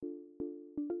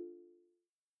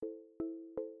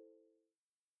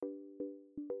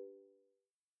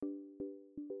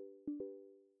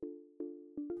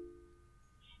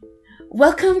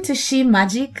Welcome to She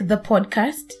Magic, the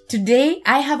podcast. Today,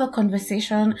 I have a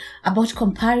conversation about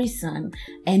comparison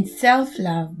and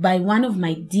self-love by one of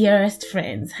my dearest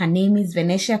friends. Her name is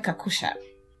Venetia Kakusha.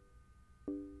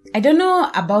 I don't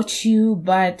know about you,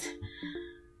 but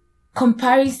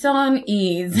comparison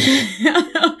is,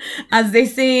 as they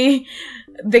say,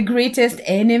 the greatest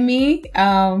enemy,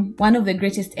 one of the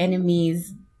greatest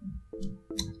enemies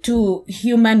to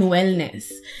human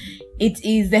wellness. It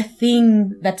is the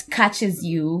thing that catches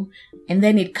you, and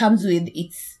then it comes with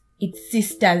its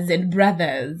sisters and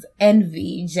brothers,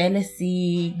 envy,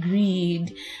 jealousy,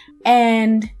 greed.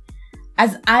 And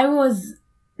as I was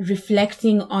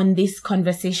reflecting on this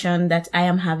conversation that I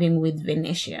am having with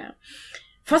Venetia,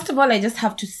 first of all, I just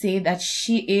have to say that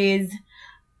she is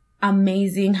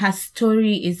amazing. Her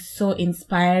story is so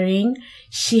inspiring.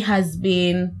 She has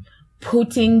been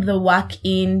putting the work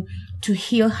in to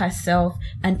heal herself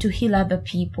and to heal other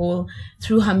people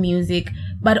through her music,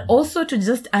 but also to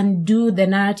just undo the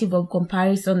narrative of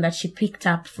comparison that she picked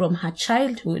up from her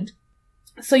childhood.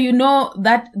 So you know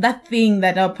that thing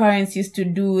that our parents used to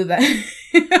do, that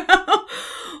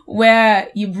where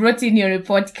you brought in your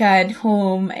report card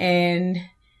home and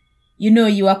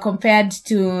you are compared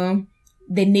to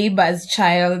the neighbor's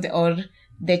child or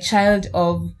the child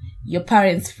of your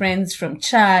parents' friends from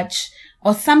church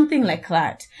or something like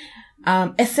that.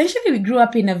 Essentially, we grew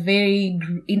up in a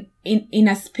in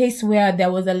a space where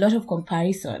there was a lot of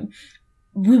comparison.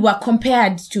 We were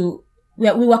compared to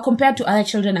other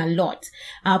children a lot.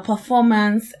 Our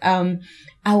performance, our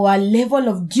level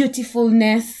of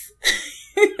dutifulness,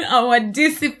 our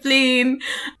discipline.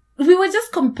 We were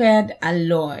just compared a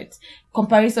lot.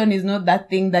 Comparison is not that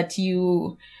thing that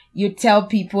you tell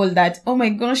people that, oh my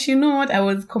gosh, you know what? I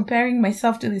was comparing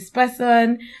myself to this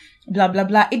person. Blah, blah,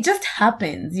 blah. It just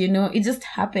happens, it just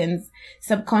happens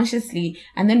subconsciously.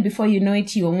 And then before you know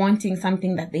it, you're wanting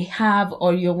something that they have,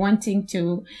 or you're wanting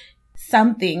to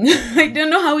something. I don't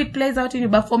know how it plays out in you,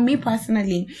 but for me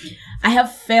personally, I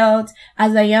have felt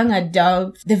as a young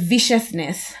adult, the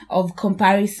viciousness of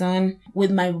comparison with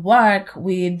my work,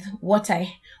 with what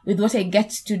I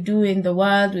get to do in the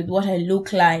world, with what I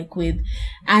look like,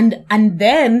 and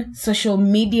then social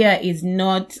media is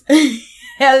not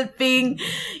helping.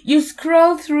 You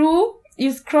scroll through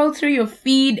your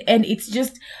feed and it's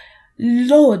just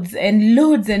loads and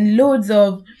loads and loads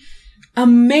of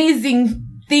amazing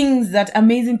things that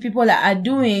amazing people are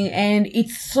doing. And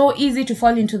it's so easy to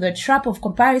fall into the trap of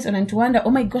comparison and to wonder,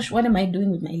 oh my gosh, what am I doing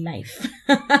with my life?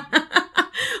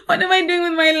 What am I doing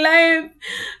with my life?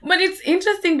 But it's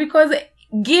interesting because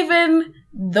given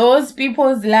those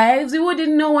people's lives, we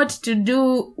wouldn't know what to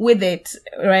do with it,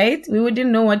 right? We wouldn't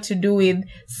know what to do with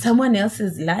someone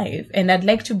else's life. And I'd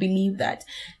like to believe that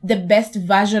the best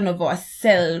version of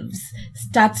ourselves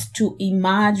starts to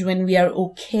emerge when we are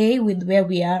okay with where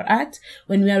we are at,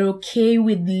 when we are okay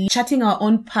with charting our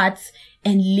own paths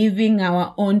and living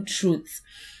our own truths.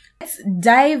 Let's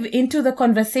dive into the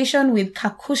conversation with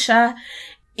Kakusha.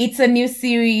 It's a new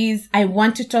series. I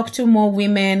want to talk to more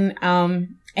women,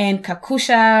 and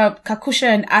Kakusha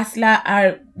and Asla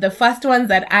are the first ones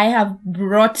that I have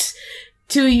brought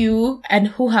to you and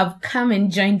who have come and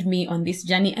joined me on this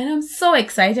journey. And I'm so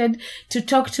excited to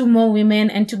talk to more women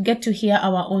and to get to hear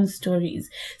our own stories.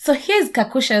 So here's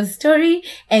Kakusha's story.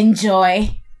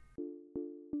 Enjoy.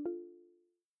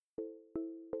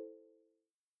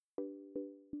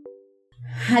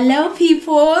 Hello,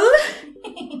 people.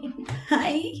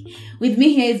 Hi. With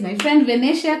me here is my friend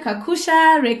Venetia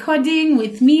Kakusha, recording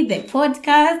with me the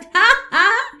podcast.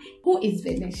 Who is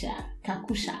Venetia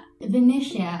Kakusha?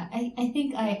 Venetia, I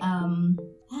think I am.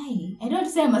 I don't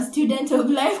say I'm a student of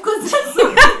life because that's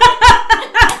so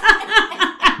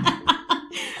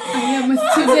I am a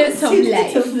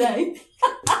student of life.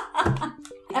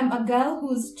 I'm a girl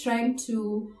who's trying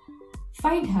to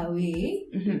find her way,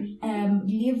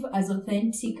 live as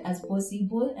authentic as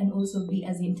possible, and also be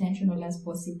as intentional as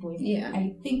possible. Yeah.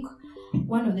 I think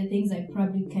one of the things I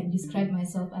probably can describe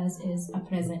myself as is a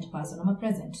present person. I'm a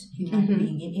present human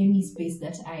being in any space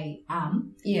that I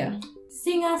am. Yeah.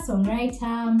 Singer,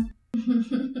 songwriter.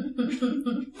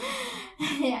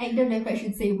 I don't know if I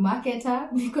should say marketer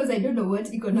because I don't know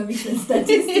what economics and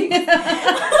statistics.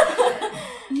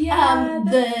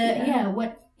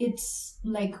 What it's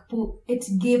like it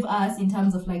gave us in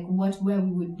terms of like where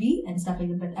we would be and stuff like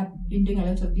that. But I've been doing a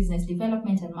lot of business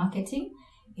development and marketing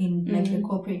in like the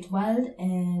corporate world,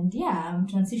 and I'm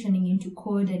transitioning into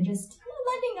code and just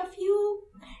learning a few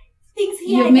things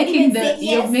here. You're making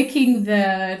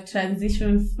the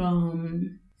transition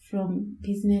from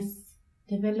business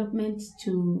development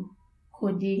to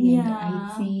coding and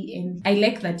IT, and I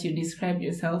like that you describe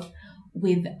yourself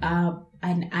with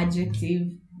an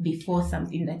adjective before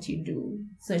something that you do.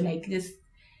 So like just,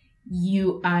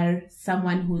 you are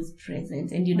someone who's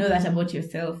present, and you know that about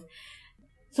yourself.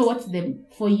 So what's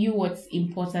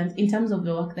important in terms of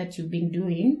the work that you've been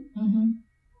doing?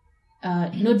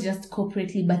 Not just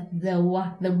corporately, but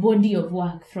the body of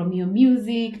work, from your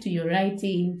music to your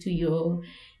writing to your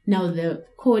now the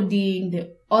coding,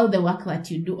 all the work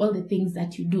that you do, all the things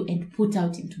that you do and put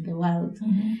out into the world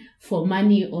for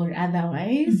money or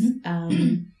otherwise.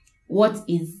 What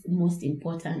is most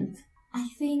important? I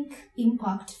think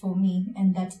impact for me,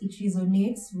 and that it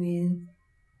resonates with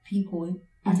people.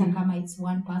 Atakama it's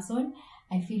one person.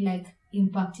 I feel like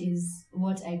impact is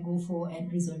what I go for, and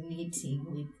resonating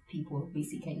with people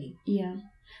basically. Yeah,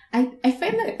 I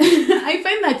find that I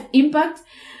find that impact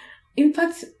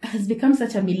has become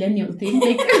such a millennial thing.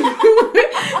 Like,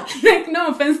 like no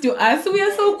offense to us, we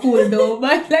are so cool though,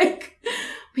 but like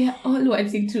we are all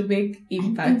wanting to make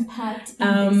impact in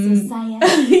the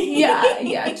society.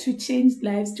 yeah, to change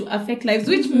lives, to affect lives,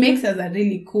 which makes us a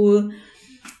really cool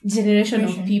generation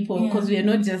of people, because we are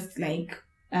not just like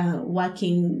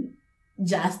working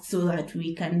just so that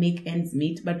we can make ends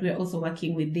meet, but we're also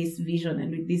working with this vision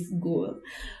and with this goal.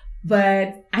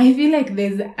 But I feel like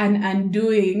there's an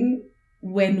undoing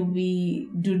when we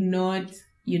do not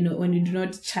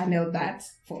channel that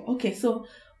for, okay, so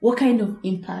what kind of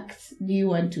impact do you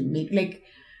want to make? Like,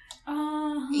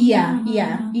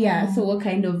 so what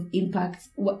kind of impact,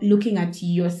 looking at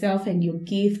yourself and your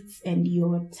gifts and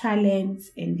your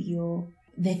talents and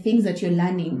the things that you're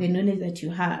learning, the knowledge that you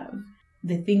have,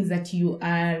 the things that you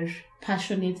are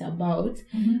passionate about,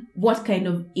 what kind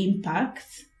of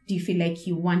impact do you feel like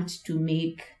you want to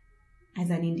make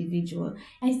as an individual?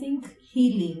 I think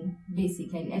healing,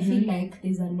 basically. I feel like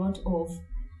there's a lot of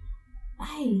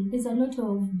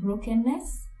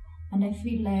brokenness, and I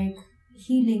feel like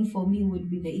healing for me would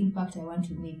be the impact I want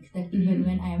to make. That even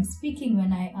when I am speaking,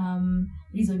 when I am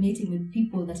resonating with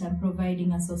people, that I'm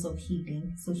providing a source of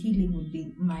healing. So healing would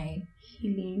be my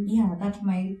healing. Yeah, that's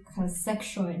my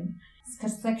section,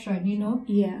 you know?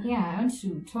 Yeah, I want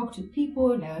to talk to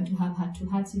people. I want to have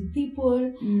heart-to-hearts with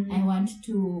people. I want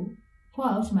to pour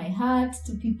out my heart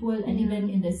to people, and even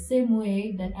in the same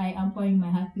way that I am pouring my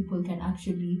heart, people can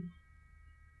actually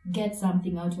get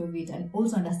something out of it, and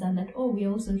also understand that, oh,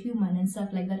 we're also human and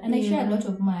stuff like that. And I share a lot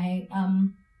of my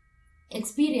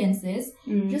experiences,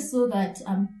 just so that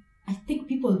I think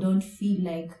people don't feel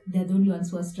like they're the only ones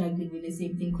who are struggling with the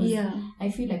same thing. Because I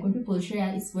feel like when people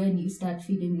share, it's when you start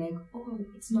feeling like, oh,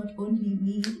 it's not only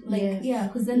me. Like,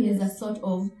 because then there's a sort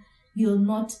of, you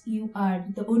are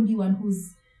the only one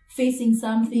who's facing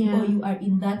something, or you are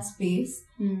in that space.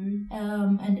 And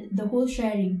the whole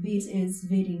sharing bit is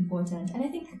very important. And I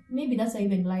think maybe that's why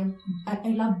I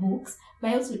love books,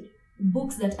 but also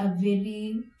books that are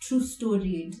very true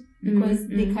storied, because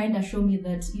they kind of show me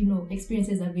that,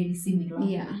 experiences are very similar,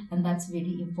 and that's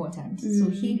very important. So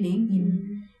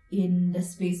healing in the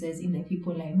spaces, in the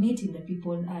people I meet, in the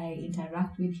people I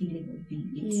interact with, healing would be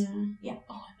it.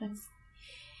 Oh,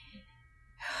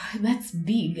 that's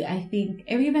big. I think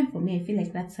even for me, I feel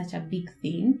like that's such a big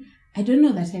thing. I don't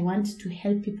know that I want to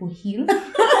help people heal.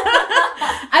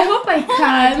 I hope I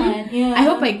can. I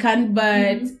hope I can,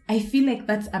 but I feel like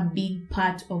that's a big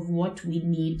part of what we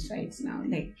need right now.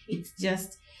 Like, it's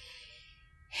just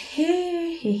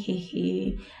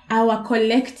our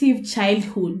collective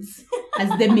childhoods as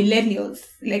the millennials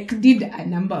like did a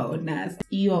number on us.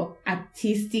 Your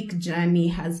artistic journey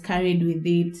has carried with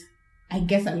it, I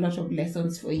guess, a lot of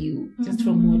lessons for you, just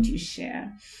from what you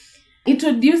share.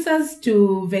 Introduce us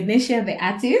to Venetia the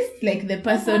artist, like the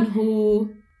person who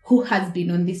has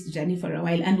been on this journey for a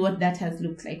while, and what that has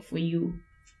looked like for you.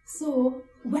 So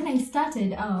when I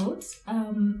started out,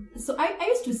 so I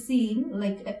used to sing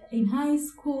like in high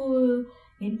school,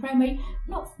 in primary.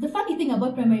 No, the funny thing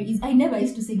about primary is I never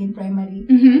used to sing in primary.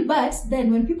 But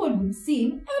then when people would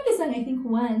sing, I only sang, I think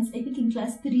once, in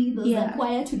class 3, there was a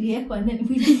choir to Lieko, and then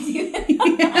we did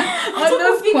all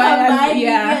those choirs,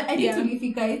 I think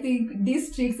Tulifika, I think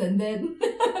districts, and then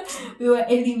we were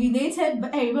eliminated.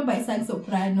 But I remember I sang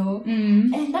soprano,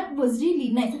 and that was really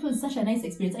nice. It was such a nice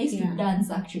experience. I used to dance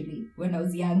actually when I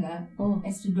was younger. I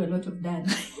used to do a lot of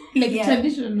dance. Like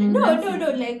traditional? No,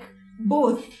 like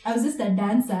both. I was just a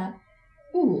dancer.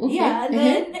 Ooh, okay. And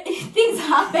then things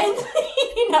happened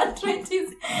in our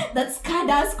 20s that scarred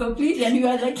us completely, and we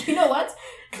were like, you know what?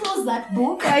 Close that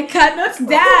book. I cannot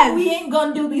dance. We ain't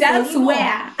gonna do this That's anymore.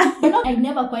 where. I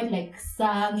never quite like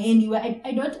sang anywhere.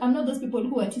 I'm not those people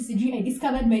who at TCG I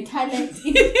discovered my talent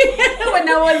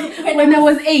when I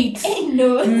was 8.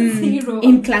 No, 0.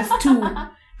 In class 2,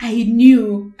 I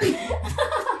knew.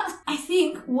 I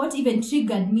think what even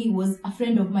triggered me was a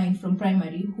friend of mine from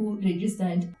primary who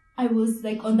registered. I was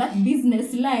like on that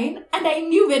business line, and I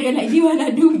knew very well I didn't want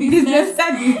to do business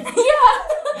studies. Yeah.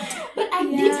 But I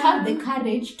didn't have the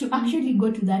courage to actually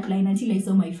go to that line until I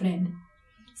saw my friend.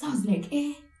 So I was like,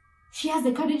 she has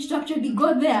the courage to actually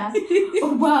go there.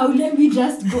 Oh wow, let me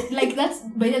just go. Like that's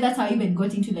how I even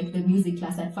got into like the music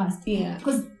class at first. Yeah.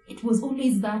 Because it was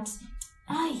always that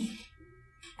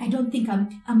I don't think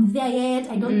I'm there yet.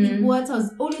 I don't think what. I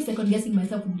was always second guessing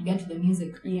myself with regard to the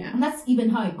music. Yeah. And that's even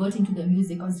how I got into the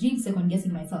music. I was really second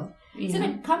guessing myself. Yeah. So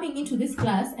then coming into this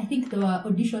class, I think there were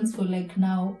auditions for like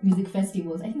now music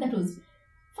festivals. I think that was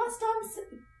first term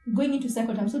going into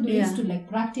second term. So they used to like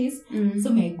practice. So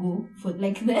may I go for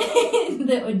like the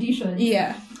the auditions.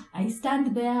 Yeah. I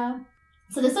stand there.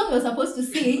 So the song I was supposed to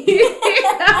sing,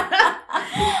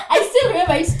 I still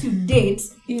remember it to date.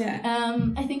 Yeah.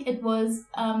 I think it was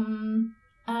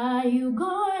Are you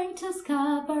going to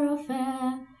Scarborough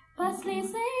Fair? Parsley,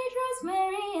 sage,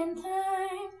 rosemary, and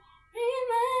thyme.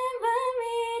 Remember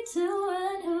me to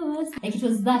one who was. Like it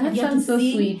was that. That sounds so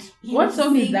sweet. What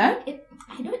song is that?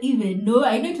 I don't even know.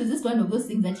 I know it was just one of those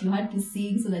things that you had to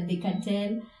sing so that they can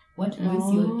tell what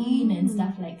voice you're in and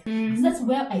stuff like. So that's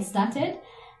where I started.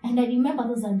 And I remember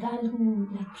there was a girl who,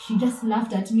 like, she just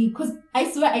laughed at me because I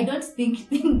swear I don't think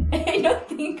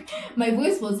my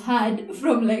voice was heard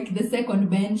from like the second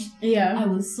bench. Yeah.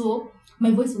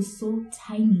 My voice was so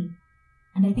tiny,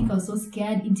 and I think I was so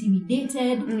scared,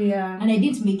 intimidated. Yeah. And I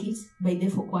didn't make it by day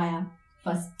for choir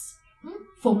first,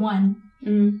 Form 1.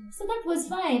 So that was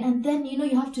fine. And then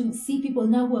you have to see people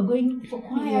now who are going for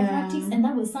choir practice, and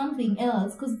that was something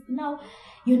else because now.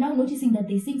 You're now noticing that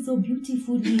they sing so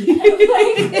beautifully. Angels!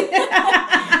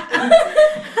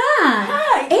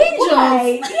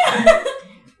 Why? Yeah.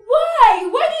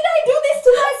 Why did I do this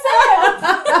to myself?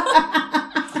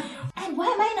 And why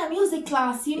am I in a music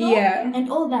class, Yeah. And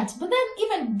all that. But then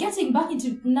even getting back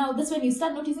into now, that's when you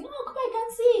start noticing, oh, come on, I can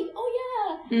sing. Oh,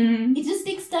 yeah. It just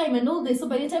takes time and all this. So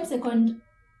by the time second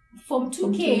Form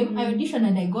 2 came, I auditioned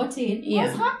and I got in. I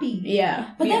was happy.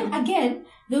 Yeah. But then again,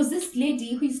 there was this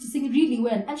lady who used to sing really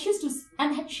well, and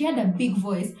she had a big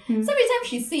voice. So every time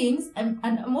she sings, and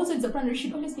I'm also in soprano,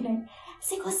 she'd always be like,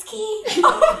 Sikoski.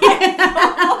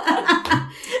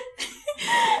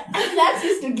 And that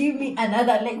used to give me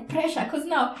another like pressure, because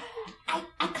now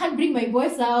I can't bring my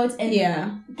voice out, and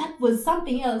that was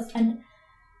something else. And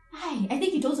I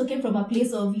think it also came from a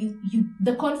place of you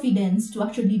the confidence to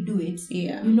actually do it.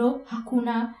 Yeah.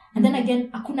 Hakuna. And then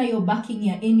again, hakuna you're backing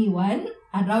anyone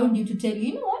around you to tell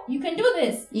you, what, you can do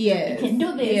this. Yes. You can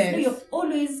do this. Yes. So you're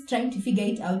always trying to figure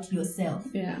it out yourself.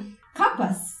 Yeah.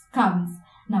 Campus comes.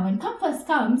 Now when campus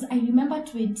comes, I remember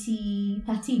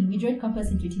 2013. We joined campus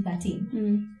in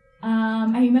 2013.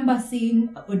 I remember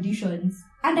seeing auditions.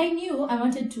 And I knew I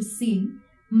wanted to sing.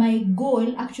 My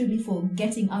goal actually for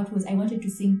getting out was I wanted to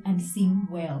sing and sing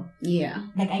well. Yeah.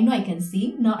 Like I know I can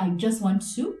sing. Now I just want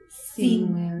to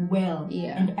sing well.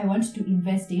 Yeah. And I want to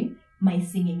invest in my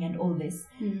singing and all this.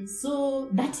 So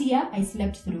that year I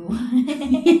slept through.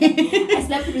 I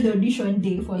slept through the audition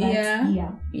day for that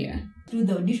year. Yeah. Through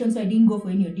the audition, so I didn't go for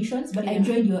any auditions, but I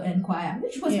joined your choir,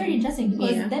 which was very interesting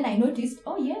because then I noticed,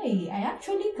 I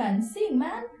actually can sing,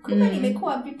 man. Kumbe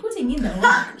nimekuwa be putting in the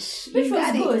work, which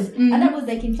was good. And that was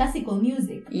like in classical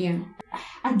music. Yeah.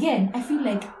 Again, I feel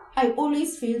like I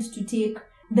always failed to take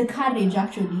the courage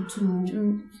actually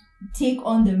to take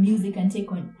on the music and take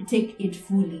it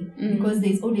fully, because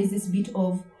there's always this bit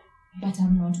of, but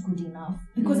I'm not good enough.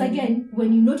 Because again,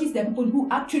 when you notice there are people who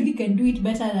actually can do it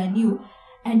better than you,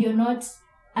 and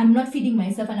I'm not feeding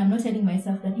myself, and I'm not telling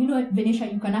myself that, Venetia,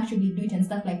 you can actually do it and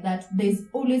stuff like that. There's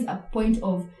always a point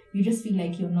of, you just feel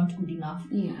like you're not good enough.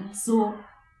 Yeah. So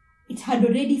it had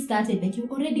already started, like you're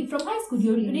already, from high school,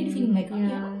 you're already feeling like, you're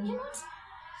not.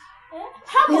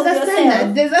 Humble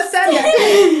yourself. There's a standard.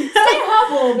 Stay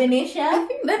humble, Venetia. I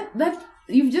think that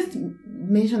you've just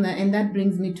mentioned that, and that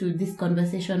brings me to this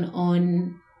conversation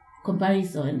on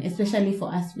comparison, especially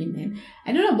for us women.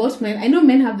 I don't know about men. I know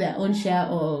men have their own share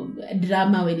of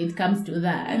drama when it comes to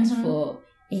that. For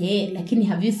lakini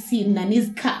have you seen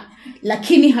Nani's car?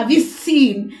 Lakini have you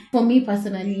seen? For me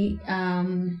personally,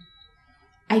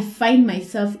 I find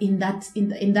myself in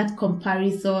that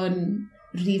comparison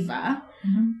river,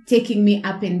 taking me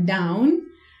up and down,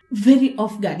 very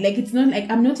off guard. Like it's not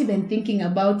like I'm not even thinking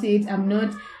about it.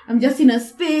 I'm just in a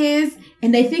space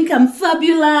and I think I'm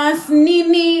fabulous,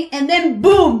 Nini, and then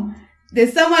boom,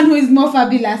 there's someone who is more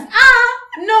fabulous.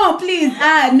 No, please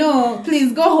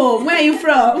go home. Where are you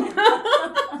from?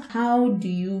 How do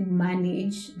you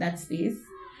manage that space?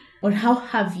 Or how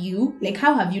have you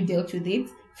dealt with it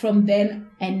from then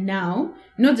and now,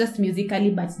 not just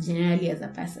musically, but generally as a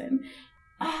person?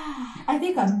 I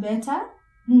think I'm better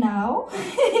now,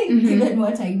 given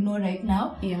what I know right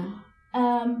now. Yeah.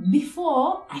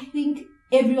 Before, I think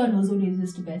everyone was always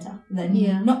just better than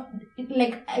me. Not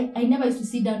like I never used to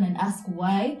sit down and ask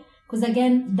why, because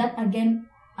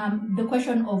the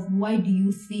question of why do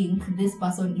you think this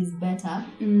person is better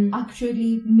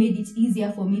actually made it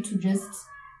easier for me to just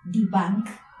debunk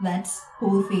that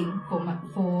whole thing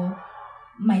for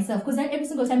myself, because every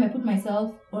single time I put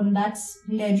myself on that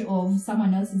ledge of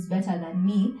someone else is better than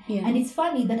me, and it's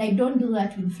funny that I don't do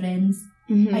that with friends.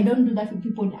 I don't do that with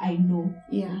people I know,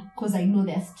 because I know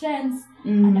their strengths,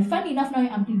 and funny enough, now I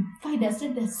amplify their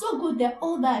strengths. They're so good, they're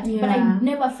all that, but I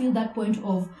never feel that point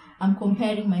of I'm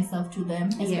comparing myself to them,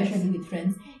 especially with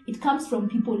friends. It comes from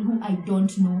people who I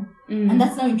don't know, and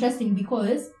that's now interesting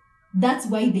because that's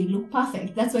why they look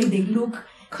perfect. That's why they look.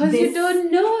 Because you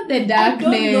don't know the darkness.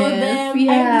 I don't know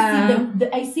them.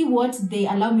 I see what they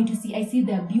allow me to see. I see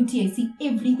their beauty. I see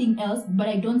everything else, but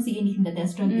I don't see anything that they're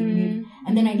struggling with.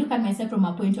 And then I look at myself from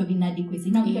a point of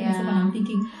inadequacy. Now I look at myself and I'm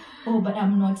thinking, oh, but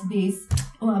I'm not this.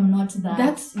 Oh, I'm not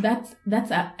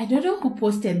that. I don't know who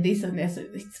posted this on there. So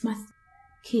it's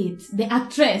Kate, the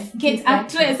actress. Kate,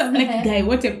 actress. I'm like, guy,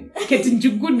 what a Kate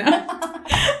Njuguna.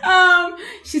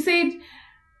 She said,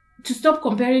 to stop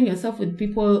comparing yourself with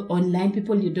people online,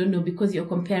 people you don't know, because you're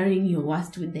comparing your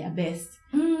worst with their best.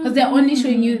 Because they're only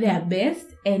showing you their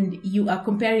best, and you are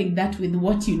comparing that with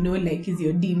what you know, like is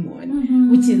your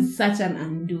demon, which is such an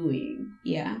undoing.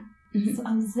 Yeah. So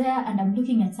I was there and I'm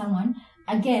looking at someone,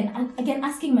 again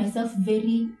asking myself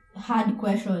very hard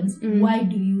questions. Why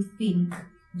do you think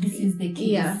this is the case?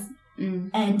 Yeah.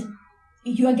 And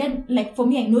you again, like for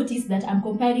me, I noticed that I'm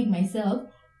comparing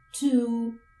myself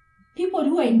to people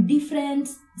who are in different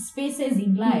spaces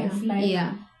in life.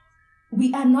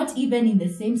 We are not even in the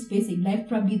same space in life.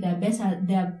 Probably they're better,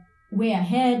 they're way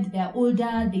ahead, they're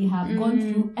older, they have gone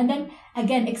through, and then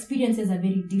again, experiences are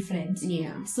very different.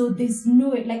 So there's no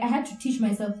way, like I had to teach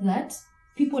myself that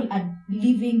people are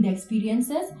living their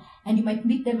experiences, and you might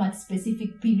meet them at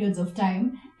specific periods of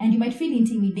time, and you might feel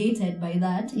intimidated by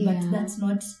that, but that's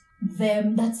not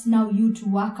them. That's now you to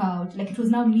work out. Like it was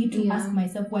now me to ask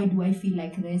myself, why do I feel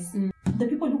like this? The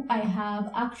people who I have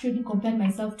actually compared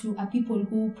myself to are people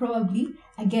who probably,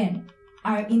 again,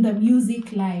 are in the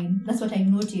music line. That's what I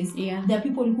noticed. There are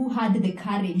people who had the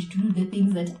courage to do the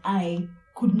things that I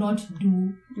could not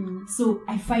do. So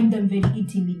I find them very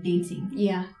intimidating.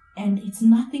 And it's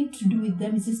nothing to do with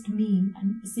them. It's just me.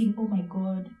 I'm saying, oh my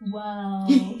God, wow.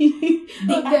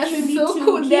 They're actually so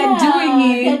cool. They're doing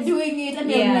it. They're doing it.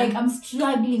 And I'm like, I'm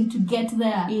struggling to get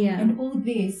there. And all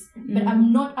this. But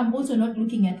I'm also not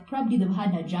looking at, probably they've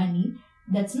had a journey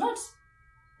that's not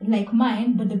like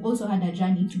mine, but they've also had a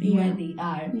journey to be where they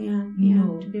are. You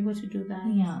know, to be able to do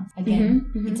that. Again,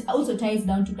 it also ties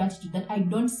down to gratitude, that I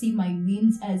don't see my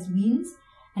wins as wins,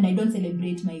 and I don't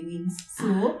celebrate my wins.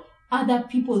 So other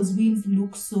people's wins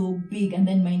look so big, and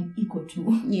then mine equal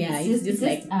to. It's just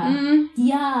like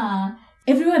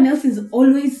everyone else is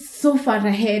always so far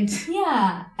ahead.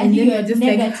 And then you're just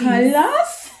negative. Like,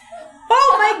 alas,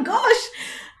 oh my gosh.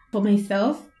 For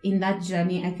myself, in that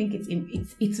journey, I think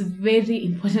it's very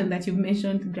important that you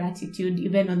mentioned gratitude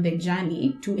even on the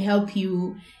journey to help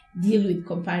you deal with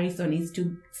comparison, is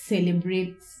to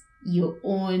celebrate your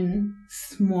own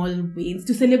small wins,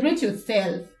 to celebrate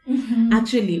yourself,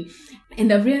 actually.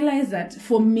 And I've realized that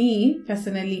for me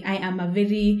personally, I am a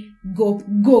very go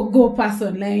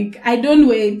person. Like, I don't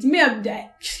wait. Me, I'm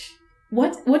like,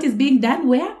 what is being done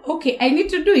where? Okay, I need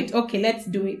to do it. Okay, let's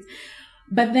do it.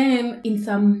 But then in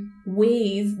some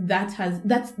ways that has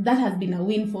been a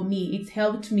win for me. It's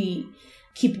helped me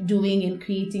keep doing and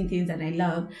creating things that I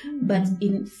love. But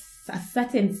in a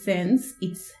certain sense,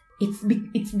 it's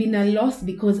been a loss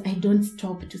because I don't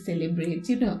stop to celebrate.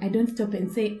 You know, I don't stop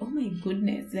and say, oh my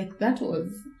goodness, like that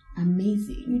was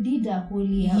amazing. You did a whole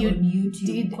year on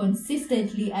YouTube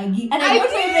consistently. And I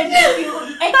don't even know you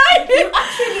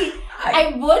actually.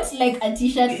 I bought like a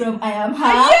t-shirt from I Am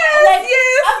Her.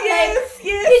 Yes.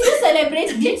 Did you celebrate?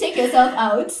 Did you take yourself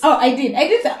out? Oh, I did.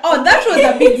 Oh, that was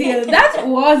a big deal. That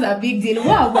was a big deal.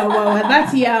 Wow.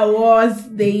 That year was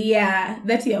the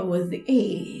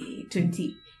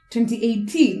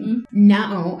 2018.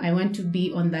 Now I want to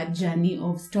be on that journey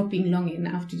of stopping long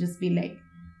enough to just be like,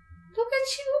 look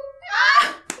at you.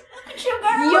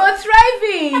 You're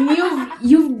thriving.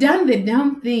 You've done the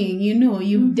damn thing. You know,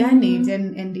 you've done it,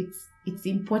 and it's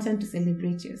important to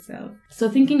celebrate yourself. So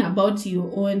thinking about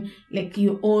your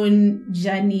own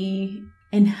journey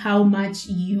and how much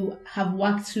you have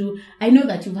worked through, I know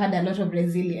that you've had a lot of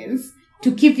resilience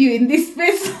to keep you in this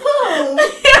space?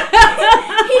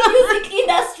 In music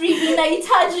industry, in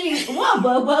Itachi.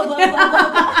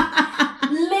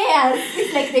 Layers.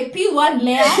 It's like they peel one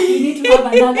layer, you need to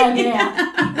have another layer.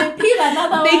 They peel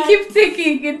another one. They keep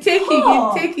taking and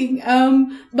taking.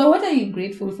 But what are you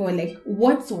grateful for? Like,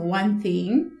 what's one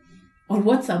thing or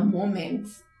what's a moment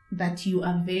that you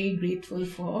are very grateful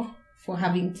for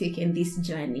having taken this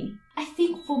journey? I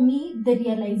think for me, the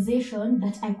realization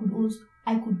that I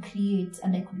could create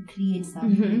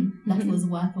something that was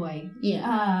worthwhile.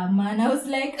 Yeah. Man, I was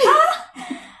like,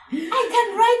 I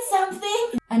can write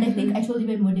something. And I think I told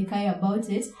even Mordecai about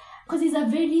it, because he's a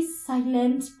very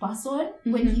silent person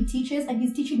when he teaches, and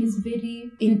his teaching is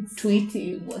very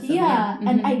intuitive or something. Yeah,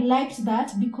 and I liked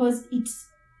that because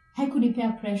I could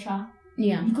repair pressure.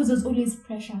 Yeah. Because there's always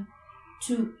pressure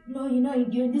to,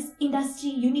 you're in this industry,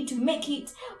 you need to make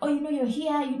it, or you're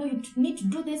here, you need to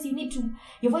do this,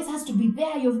 your voice has to be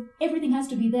there, everything has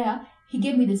to be there. He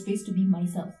gave me the space to be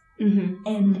myself.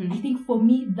 And I think for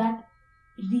me, that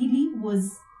really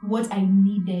was what I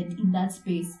needed in that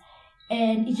space.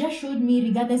 And it just showed me,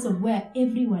 regardless of where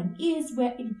everyone is,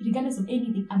 regardless of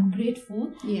anything, I'm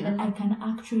grateful that I can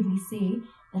actually say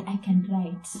that I can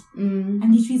write.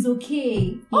 And it is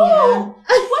okay. Yeah. Oh,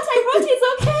 what I wrote is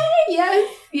okay. Yes.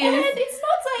 And it's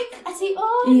not like I say,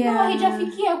 no,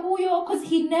 haijafikia huyo, because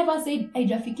he never said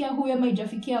haijafikia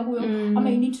huyo, ama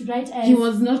you need to write as... He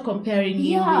was not comparing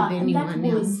you with anyone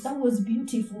else. That was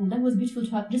beautiful. That was beautiful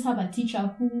to have a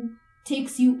teacher who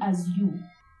takes you as you.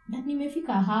 That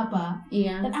nimefika hapa.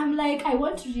 Yeah. That I'm like, I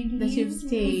want to release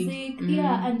music.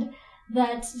 Yeah, and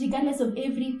that regardless of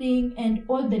everything and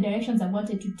all the directions I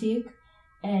wanted to take,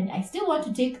 and I still want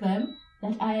to take them,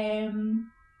 that I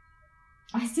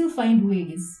still find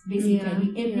ways,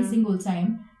 basically, every single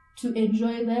time to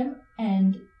enjoy them.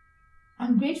 And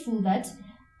I'm grateful that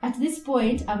at this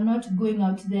point, I'm not going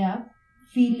out there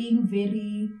feeling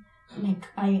very like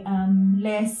I am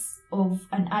less of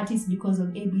an artist because of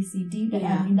ABCD, that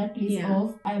I'm in that place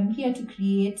of I'm here to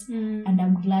create, and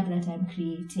I'm glad that I'm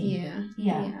creating.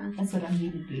 Yeah, that's what I'm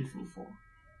really grateful for.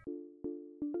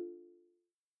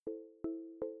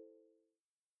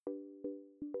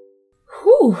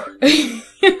 Whew.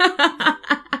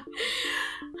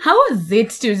 How was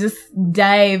it to just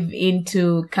dive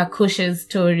into Kakusha's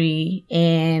story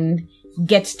and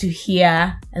get to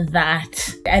hear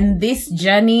that, and this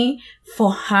journey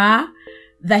for her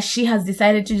that she has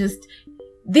decided to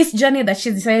this journey that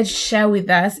she's decided to share with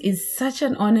us is such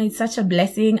an honor. It's such a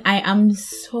blessing. I am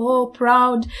so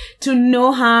proud to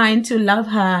know her and to love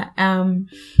her. And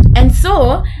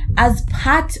so as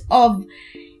part of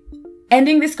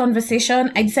ending this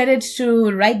conversation, I decided to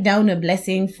write down a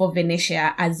blessing for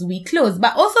Venetia as we close,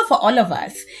 but also for all of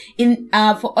us,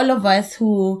 for all of us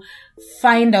who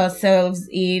find ourselves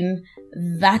in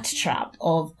that trap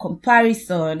of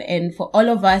comparison, and for all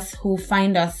of us who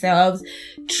find ourselves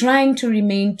trying to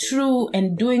remain true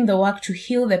and doing the work to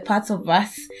heal the parts of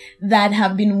us that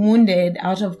have been wounded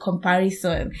out of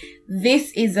comparison.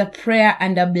 This is a prayer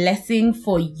and a blessing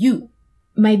for you.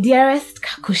 My dearest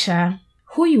Kakusha,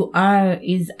 who you are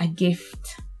is a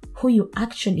gift. Who you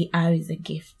actually are is a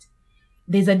gift.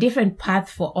 There's a different path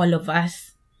for all of us.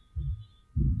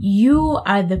 You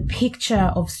are the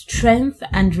picture of strength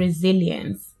and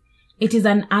resilience. It is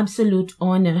an absolute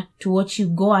honor to watch you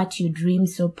go at your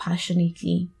dreams so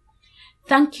passionately.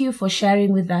 Thank you for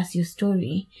sharing with us your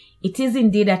story. It is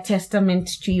indeed a testament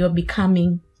to your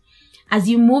becoming. As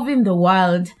you move in the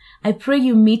world, I pray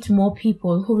you meet more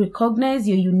people who recognize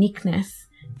your uniqueness,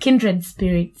 kindred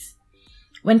spirits.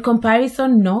 When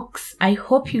comparison knocks, I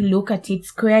hope you look at it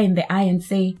square in the eye and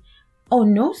say, "Oh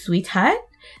no, sweetheart,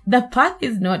 the path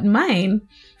is not mine.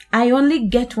 I only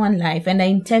get one life and I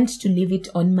intend to live it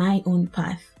on my own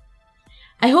path."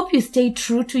 I hope you stay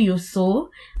true to your soul.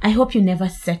 I hope you never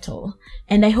settle.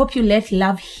 And I hope you let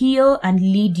love heal and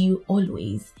lead you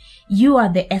always. You are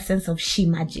the essence of She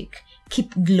Magic.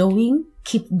 Keep glowing,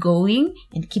 keep going,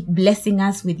 and keep blessing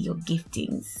us with your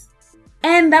giftings.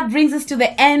 And that brings us to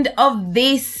the end of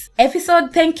this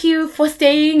episode. Thank you for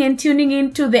staying and tuning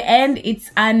in to the end. It's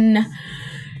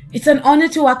an honor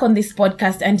to work on this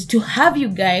podcast and to have you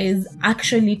guys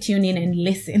actually tune in and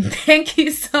listen. Thank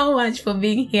you so much for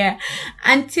being here.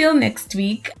 Until next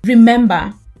week,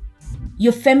 remember,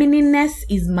 your feminineness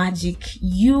is magic.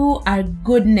 You are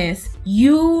goodness.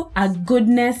 You are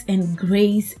goodness and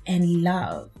grace and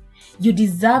love. You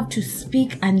deserve to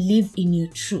speak and live in your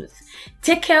truth.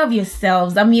 Take care of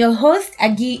yourselves. I'm your host,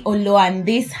 Agi Olo, and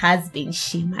this has been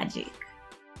She Magic.